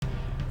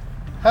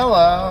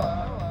Hello,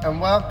 and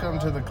welcome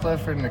to the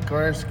Clifford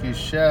Nikorsky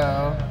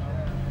Show.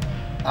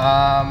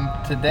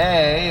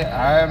 Today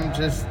I'm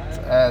just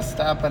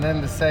stopping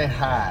in to say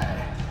hi.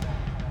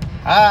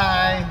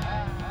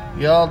 Hi,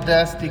 you old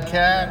dusty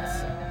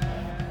cats.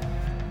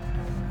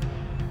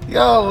 You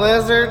old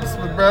lizards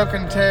with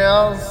broken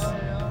tails,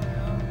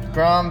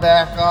 growing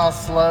back all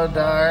slow,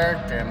 dark,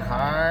 and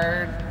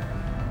hard.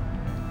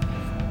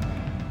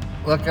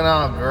 Looking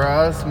all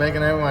gross,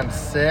 making everyone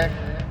sick,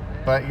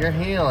 but you're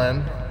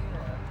healing.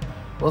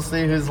 We'll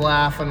see who's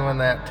laughing when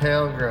that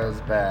tail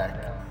grows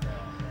back.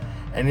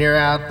 And you're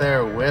out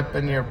there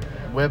whipping your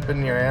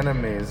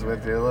enemies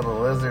with your little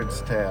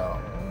lizard's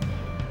tail.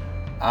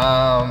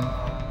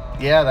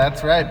 Yeah,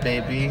 that's right,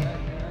 baby.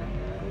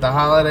 The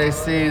holiday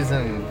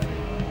season,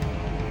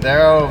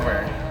 they're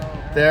over.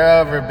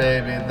 They're over,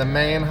 baby. The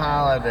main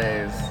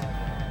holidays.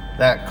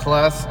 That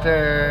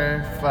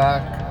cluster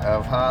fuck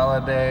of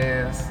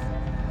holidays.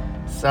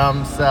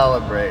 Some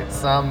celebrate,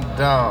 some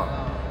don't.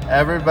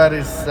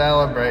 Everybody's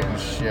celebrating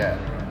shit.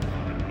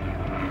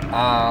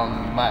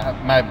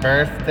 My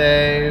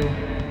birthday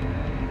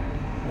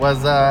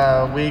was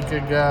a week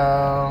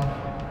ago.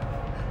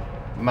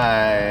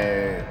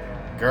 My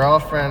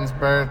girlfriend's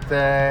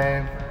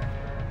birthday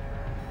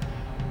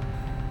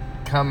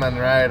coming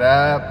right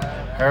up.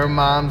 Her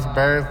mom's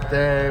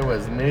birthday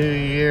was New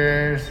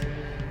Year's.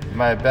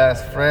 My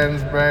best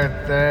friend's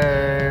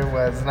birthday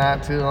was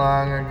not too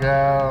long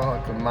ago,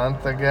 like a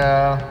month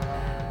ago.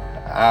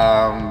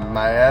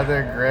 My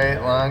other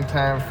great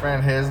longtime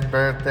friend, his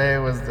birthday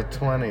was the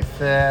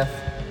 25th.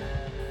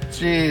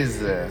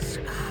 Jesus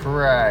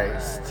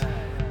Christ.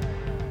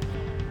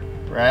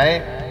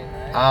 Right?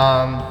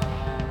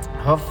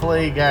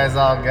 Hopefully you guys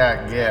all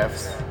got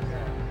gifts.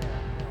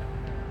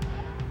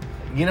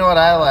 You know what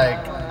I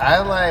like? I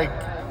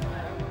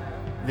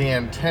like the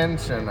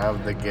intention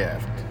of the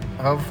gift.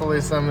 Hopefully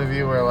some of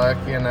you were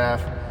lucky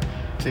enough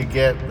to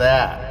get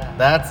that.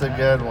 That's a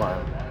good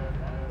one.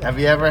 Have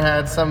you ever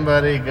had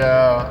somebody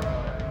go,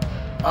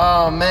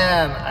 "Oh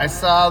man, I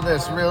saw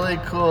this really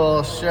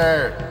cool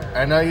shirt.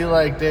 I know you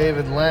like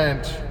David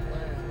Lynch,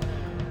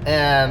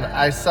 and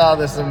I saw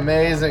this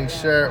amazing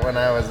shirt when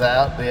I was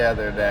out the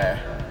other day.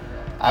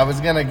 I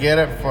was gonna get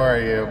it for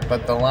you,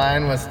 but the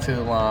line was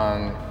too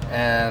long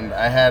and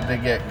I had to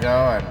get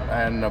going. I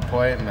had an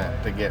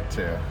appointment to get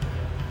to.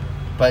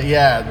 But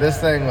yeah, this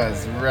thing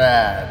was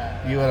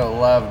rad. You would have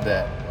loved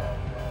it."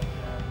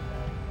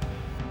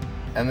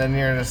 And then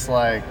you're just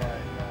like,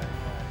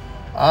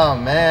 "Oh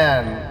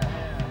man,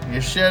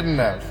 you shouldn't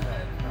have."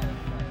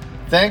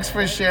 Thanks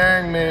for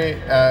sharing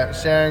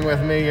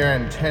with me your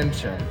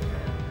intention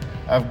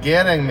of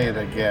getting me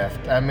the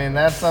gift. I mean,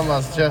 that's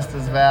almost just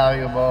as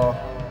valuable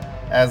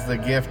as the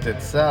gift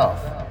itself.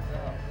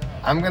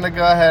 I'm gonna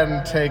go ahead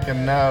and take a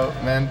note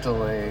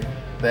mentally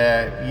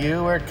that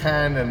you were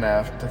kind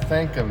enough to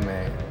think of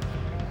me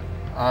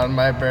on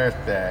my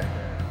birthday.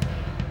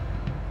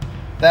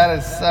 That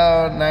is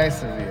so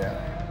nice of you.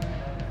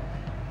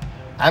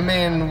 I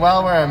mean,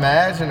 while we're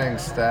imagining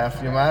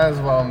stuff, you might as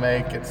well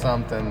make it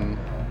something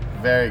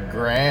very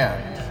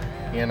grand,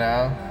 you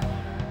know?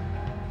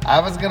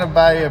 I was gonna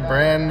buy you a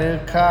brand new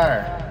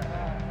car.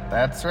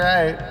 That's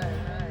right.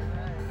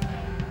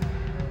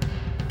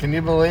 Can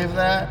you believe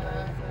that?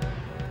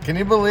 Can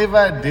you believe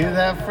I'd do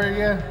that for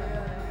you?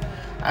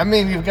 I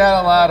mean, you've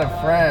got a lot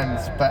of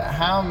friends, but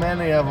how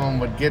many of them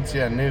would get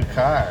you a new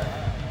car?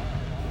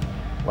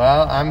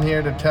 Well, I'm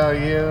here to tell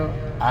you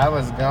I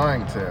was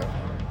going to.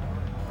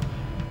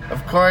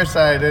 Of course,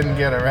 I didn't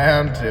get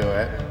around to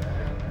it.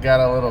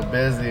 Got a little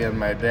busy in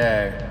my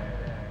day.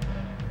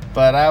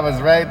 But I was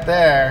right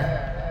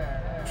there.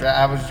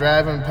 I was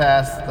driving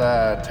past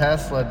the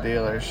Tesla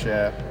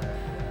dealership,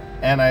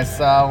 and I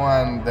saw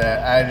one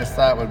that I just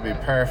thought would be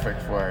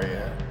perfect for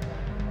you.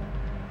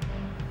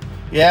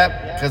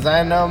 Yep, because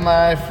I know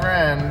my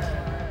friend.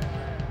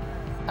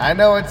 I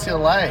know what you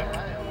like.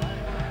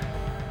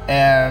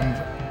 And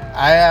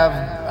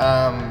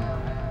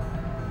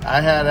I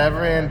had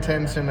every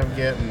intention of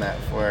getting that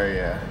for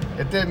you.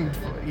 It didn't,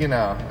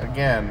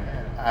 again,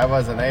 I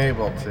wasn't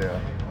able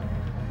to.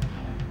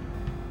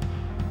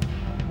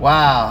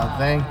 Wow,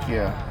 thank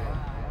you.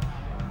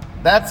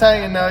 That's how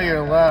you know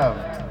you're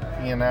loved,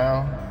 you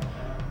know?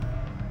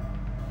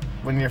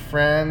 When your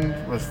friend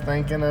was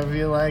thinking of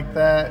you like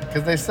that,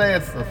 because they say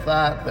it's the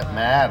thought that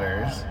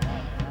matters.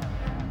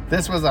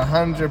 This was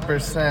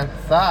 100%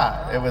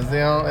 thought. It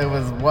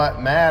was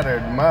what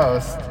mattered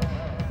most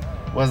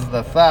was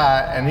the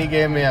thought, and he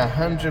gave me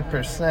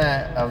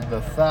 100% of the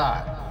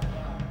thought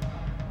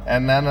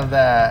and none of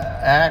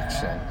that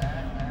action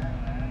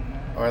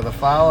or the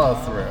follow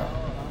through.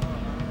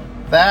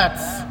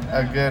 That's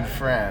a good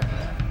friend.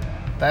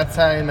 That's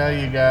how you know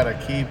you got a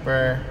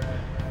keeper.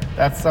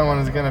 That's someone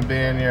who's gonna be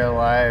in your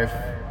life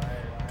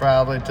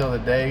probably till the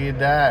day you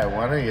die.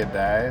 One of you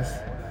dies.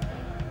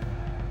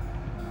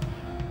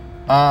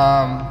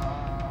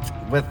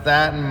 With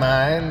that in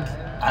mind,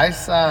 I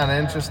saw an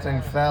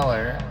interesting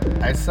feller.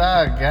 I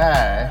saw a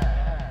guy.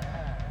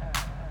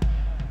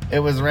 It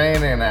was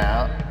raining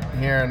out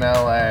here in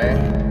LA.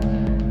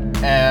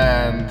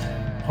 and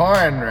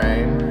pouring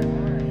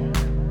rain,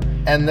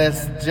 and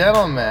this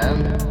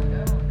gentleman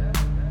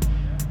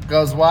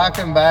goes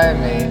walking by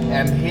me,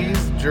 and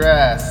he's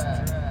dressed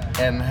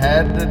in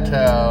head to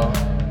toe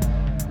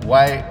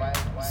white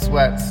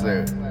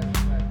sweatsuit,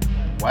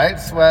 white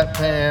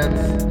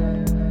sweatpants,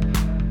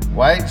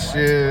 white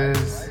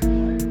shoes,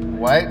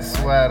 white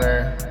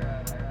sweater.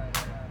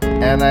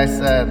 And I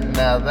said,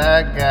 now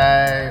that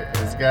guy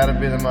has got to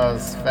be the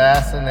most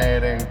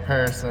fascinating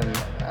person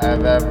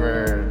I've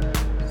ever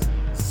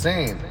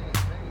seen.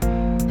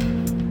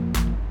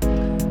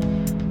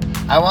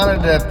 I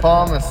wanted to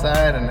pull him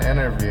aside and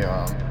interview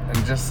him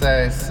and just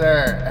say,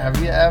 sir, have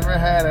you ever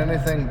had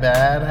anything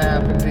bad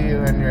happen to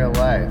you in your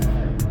life?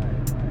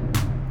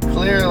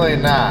 Clearly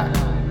not.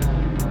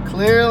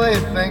 Clearly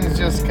things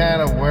just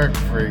kind of work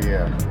for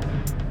you.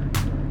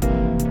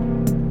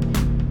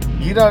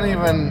 You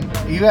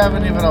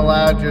haven't even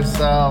allowed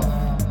yourself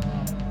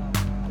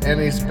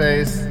any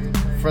space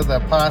for the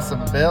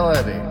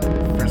possibility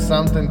for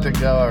something to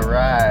go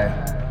awry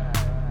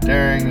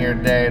during your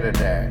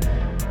day-to-day.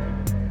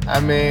 I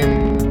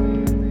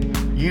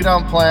mean, you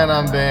don't plan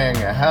on being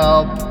a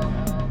help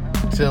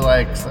to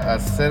like a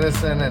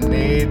citizen in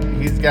need.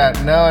 He's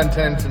got no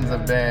intentions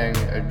of being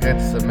a good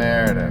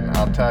Samaritan,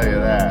 I'll tell you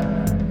that.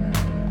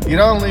 You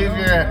don't leave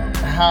your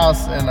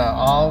house in an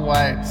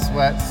all-white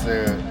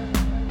sweatsuit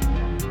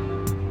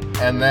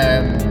and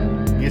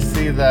then you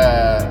see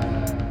the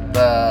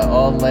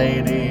old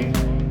lady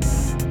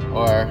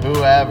or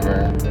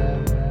whoever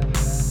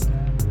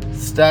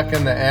stuck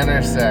in the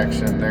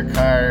intersection. Their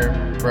car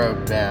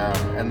broke down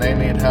and they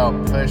need help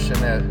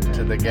pushing it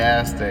to the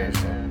gas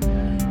station.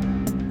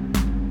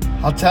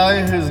 I'll tell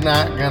you who's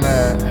not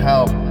gonna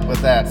help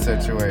with that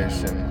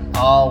situation.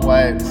 All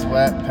white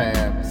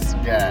sweatpants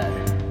guy.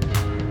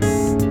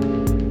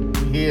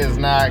 He is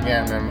not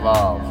getting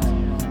involved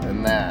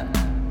in that.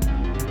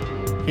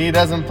 He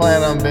doesn't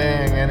plan on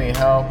being any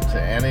help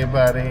to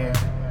anybody.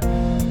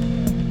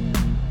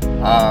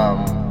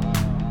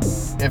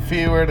 If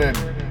he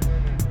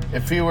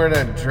were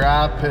to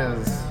drop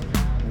his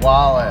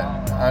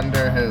wallet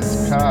under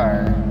his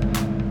car,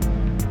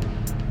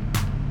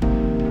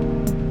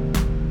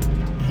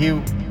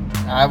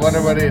 I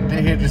wonder what he'd do.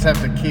 He'd just have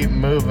to keep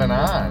moving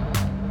on.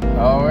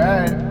 All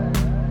right.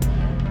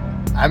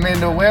 I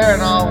mean, to wear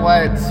an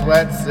all-white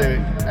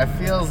sweatsuit, it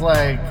feels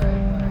like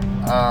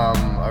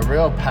a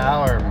real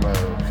power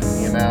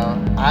move, you know?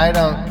 I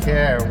don't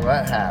care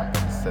what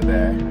happens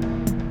today.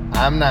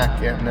 I'm not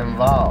getting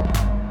involved.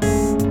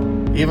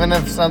 Even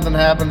if something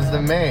happens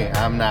to me,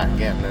 I'm not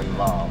getting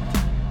involved.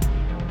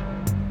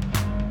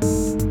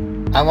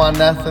 I want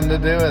nothing to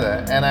do with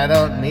it, and I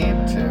don't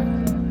need to.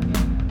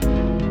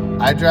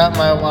 I drop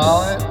my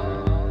wallet,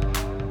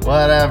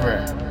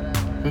 whatever.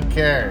 Who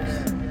cares?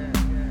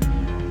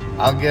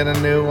 I'll get a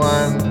new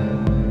one.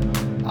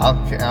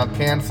 I'll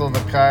cancel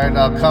the card.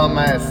 I'll call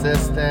my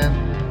assistant.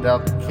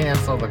 They'll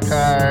cancel the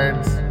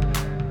cards.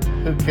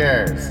 Who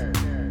cares?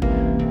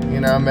 You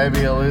know,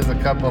 maybe you'll lose a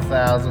couple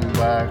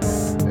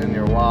 $1,000 in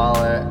your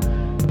wallet.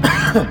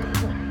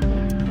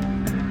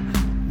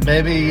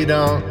 Maybe you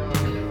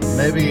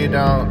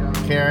don't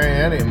carry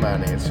any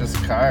money. It's just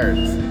cards.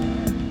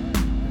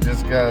 It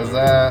just goes,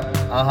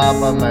 I'll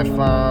hop on my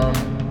phone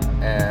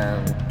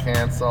and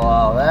cancel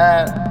all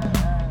that.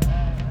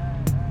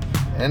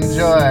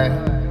 Enjoy.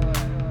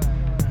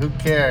 Who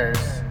cares?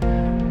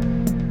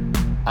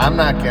 I'm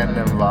not getting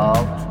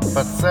involved.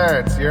 But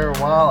sir, it's your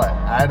wallet.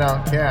 I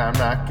don't care. I'm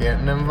not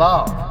getting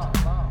involved.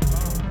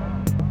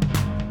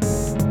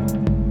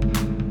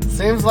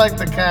 Seems like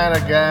the kind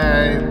of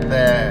guy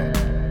that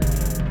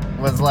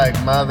was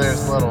like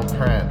Mother's Little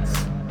Prince.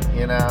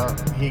 You know,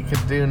 he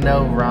could do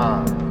no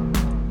wrong.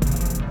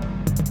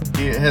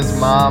 His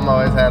mom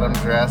always had him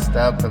dressed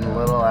up in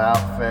little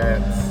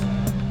outfits.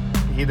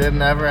 He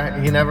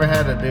never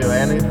had to do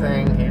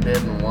anything he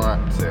didn't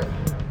want to.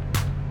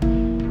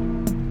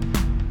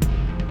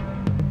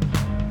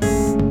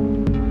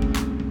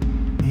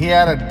 He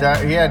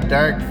had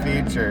dark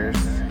features.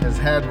 His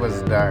head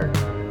was dark.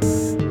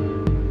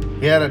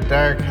 He had a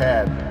dark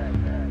head.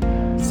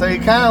 So he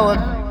kind of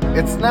looked,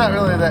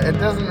 it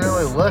doesn't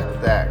really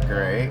look that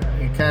great.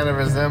 He kind of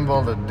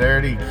resembled a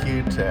dirty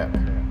Q-tip,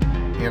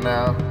 you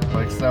know?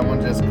 Like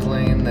someone just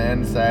cleaned the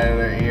inside of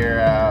their ear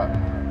out.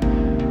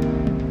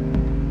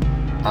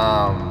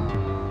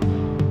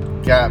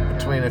 Got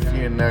between a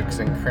few nooks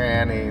and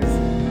crannies,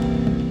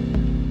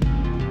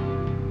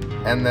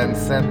 and then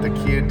sent the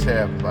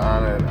Q-tip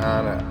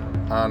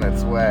on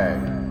its way.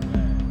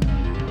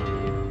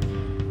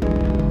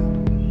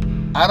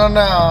 I don't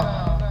know.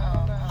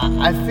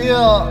 I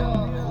feel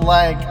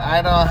like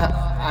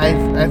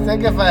I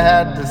think if I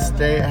had to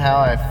state how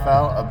I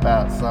felt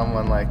about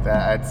someone like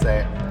that, I'd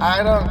say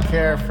I don't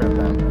care for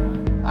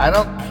them. I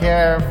don't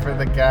care for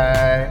the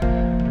guy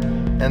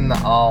in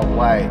the all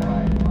white.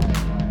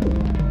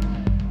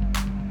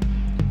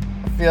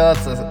 I feel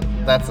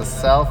that's a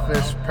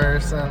selfish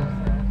person.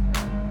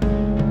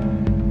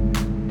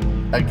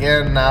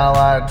 Again, not a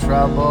lot of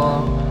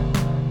trouble.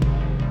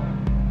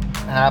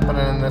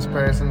 happening in this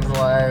person's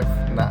life.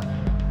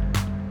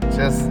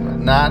 Just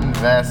not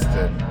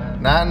invested.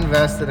 Not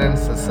invested in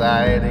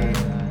society.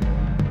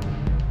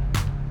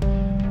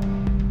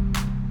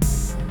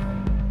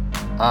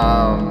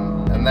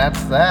 And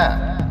that's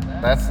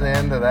that. That's the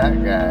end of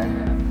that guy.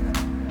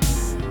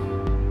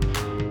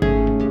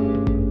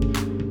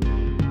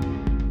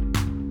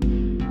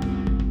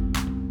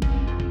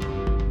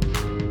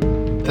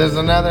 There's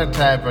another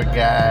type of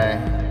guy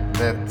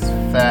that's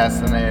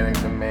fascinating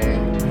to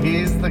me.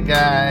 He's the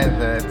guy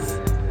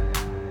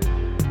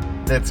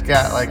that's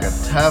got like a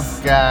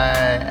tough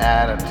guy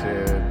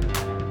attitude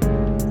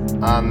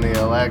on the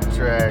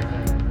electric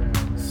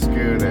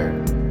scooter.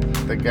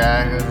 The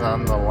guy who's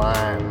on the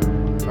Lime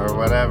or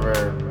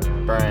whatever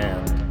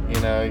brand. You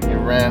know, you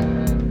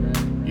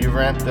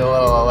rent the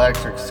little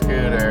electric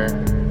scooter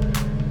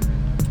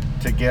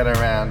to get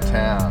around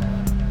town.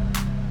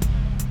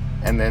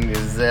 And then you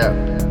zip.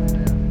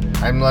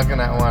 I'm looking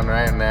at one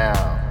right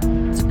now.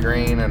 It's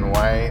green and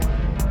white.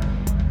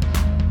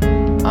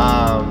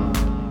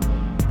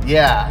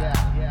 Yeah,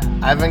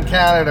 I've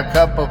encountered a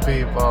couple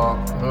people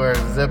who are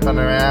zipping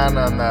around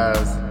on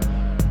those,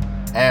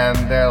 and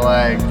they're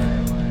like,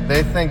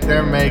 they think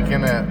they're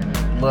making it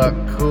look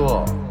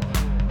cool.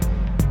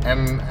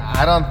 And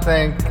I don't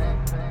think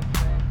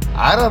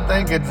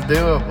it's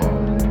doable.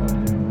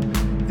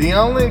 The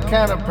only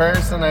kind of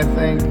person I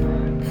think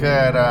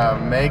could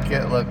make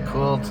it look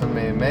cool to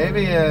me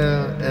maybe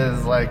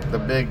is like the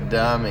big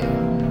dummy.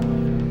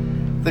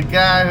 The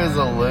guy who's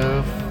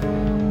aloof.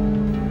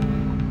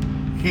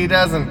 He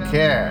doesn't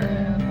care.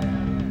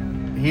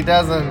 He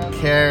doesn't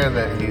care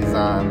that he's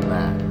on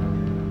that.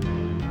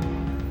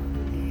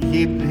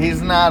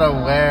 He's not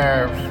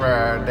aware for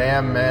a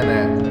damn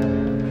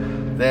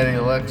minute that he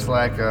looks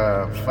like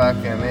a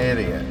fucking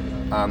idiot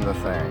on the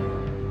thing.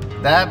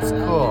 That's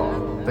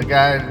cool. The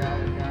guy,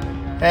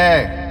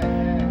 hey,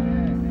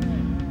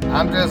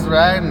 I'm just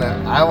riding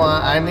it.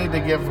 I need to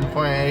get from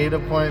point A to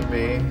point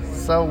B.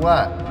 So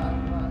what?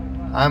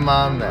 I'm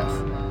on this.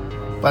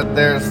 But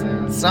there's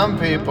some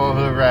people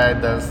who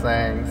ride those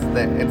things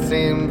that it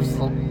seems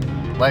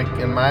like,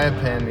 in my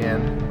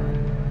opinion,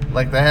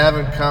 like they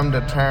haven't come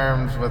to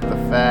terms with the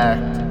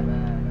fact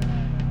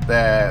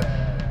that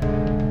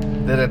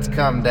it's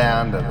come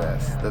down to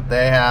this, that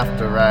they have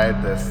to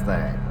ride this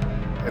thing.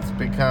 It's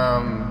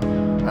become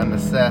a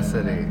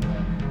necessity.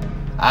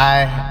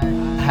 I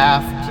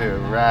have to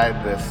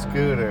ride this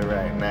scooter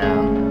right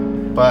now,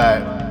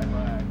 but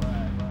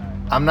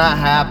I'm not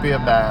happy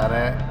about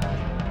it.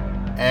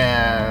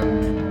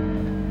 And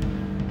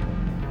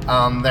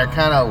they're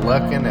kind of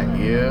looking at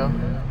you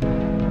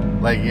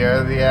like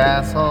you're the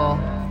asshole.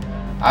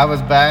 I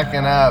was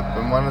backing up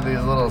and one of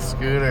these little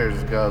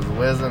scooters goes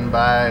whizzing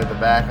by the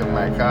back of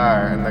my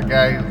car, and the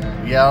guy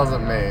yells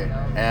at me,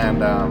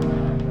 and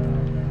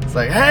it's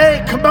like,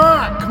 hey, come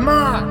on,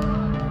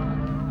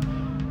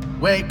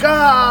 wake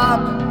up.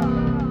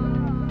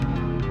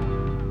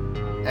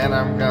 And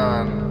I'm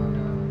going,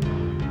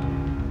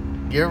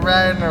 you're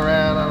riding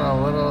around on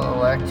a little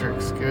electric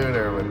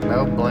scooter with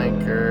no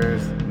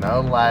blinkers,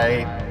 no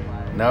light,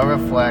 no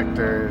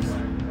reflectors,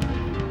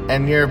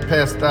 and you're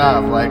pissed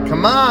off, like,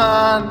 come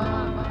on!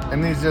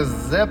 And he's just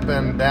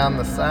zipping down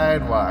the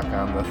sidewalk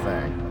on the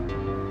thing.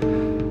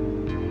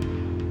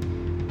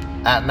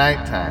 At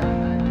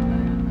nighttime.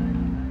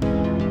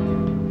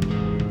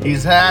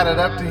 He's had it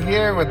up to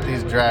here with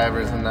these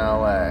drivers in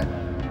LA.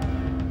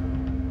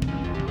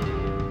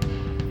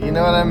 You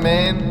know what I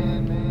mean?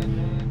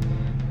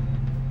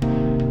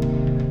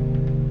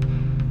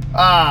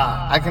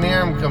 I can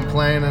hear him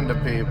complaining to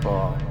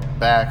people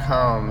back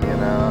home, you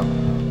know.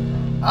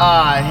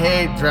 I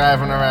hate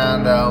driving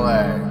around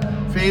LA.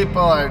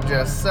 People are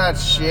just such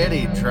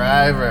shitty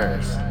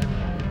drivers.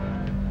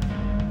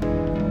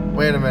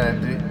 Wait a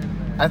minute,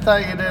 I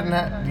thought you didn't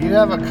have, do you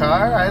have a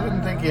car? I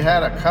didn't think you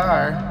had a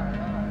car.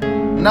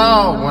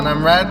 No, when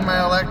I'm riding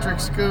my electric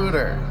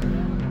scooter.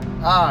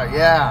 Oh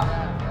yeah.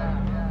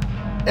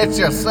 It's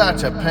just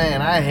such a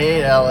pain. I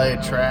hate LA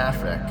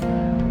traffic.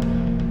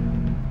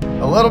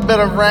 A little bit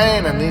of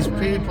rain and these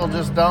people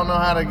just don't know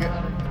how to get...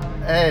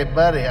 Hey,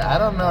 buddy, I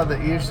don't know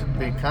that you should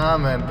be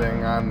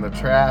commenting on the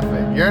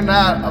traffic. You're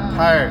not a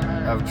part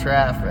of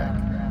traffic.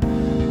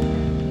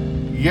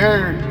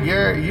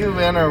 You've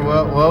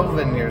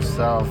interwoven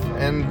yourself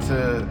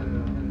into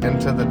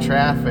the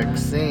traffic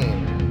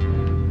scene.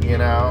 You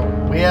know,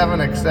 we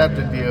haven't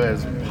accepted you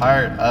as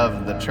part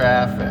of the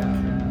traffic.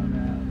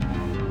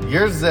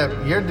 You're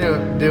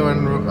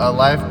doing a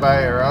life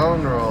by your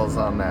own rules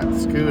on that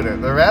scooter.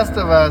 The rest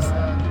of us,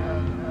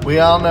 we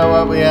all know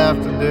what we have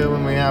to do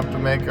when we have to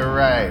make a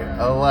right,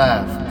 a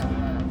left.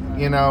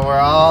 You know, we're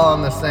all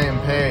on the same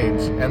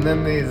page. And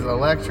then these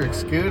electric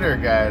scooter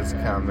guys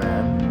come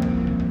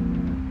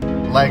in,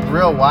 like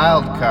real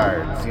wild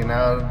cards, you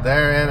know.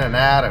 They're in and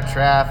out of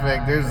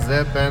traffic, they're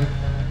zipping.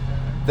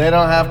 They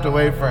don't have to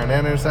wait for an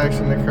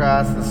intersection to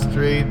cross the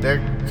street. They're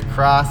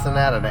crossing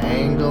at an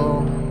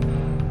angle.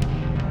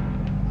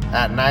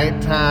 At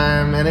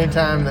nighttime,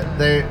 anytime that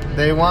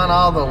they want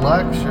all the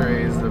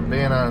luxuries of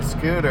being on a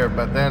scooter,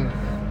 but then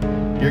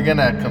You're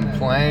gonna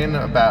complain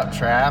about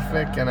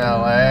traffic in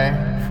LA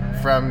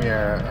from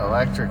your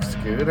electric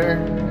scooter?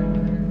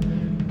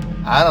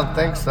 I don't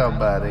think so,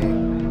 buddy.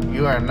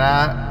 You are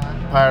not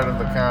part of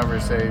the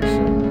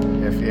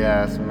conversation, if you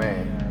ask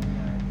me.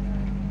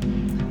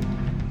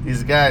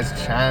 These guys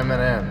chiming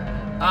in.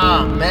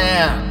 Oh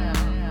man.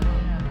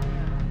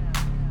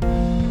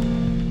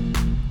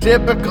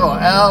 Typical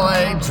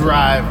LA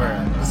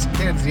driver. This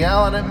kid's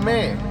yelling at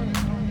me.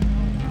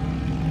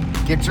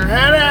 Get your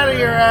head out of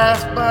your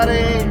ass,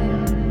 buddy.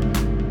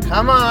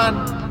 Come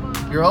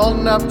on. You're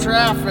holding up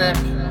traffic.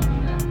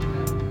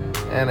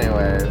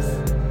 Anyways,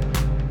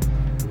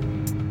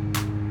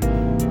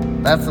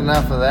 that's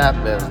enough of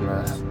that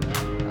business.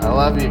 I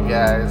love you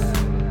guys.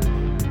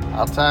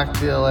 I'll talk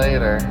to you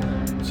later.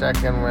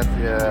 Check in with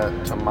you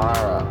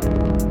tomorrow.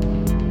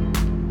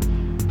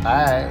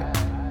 Bye.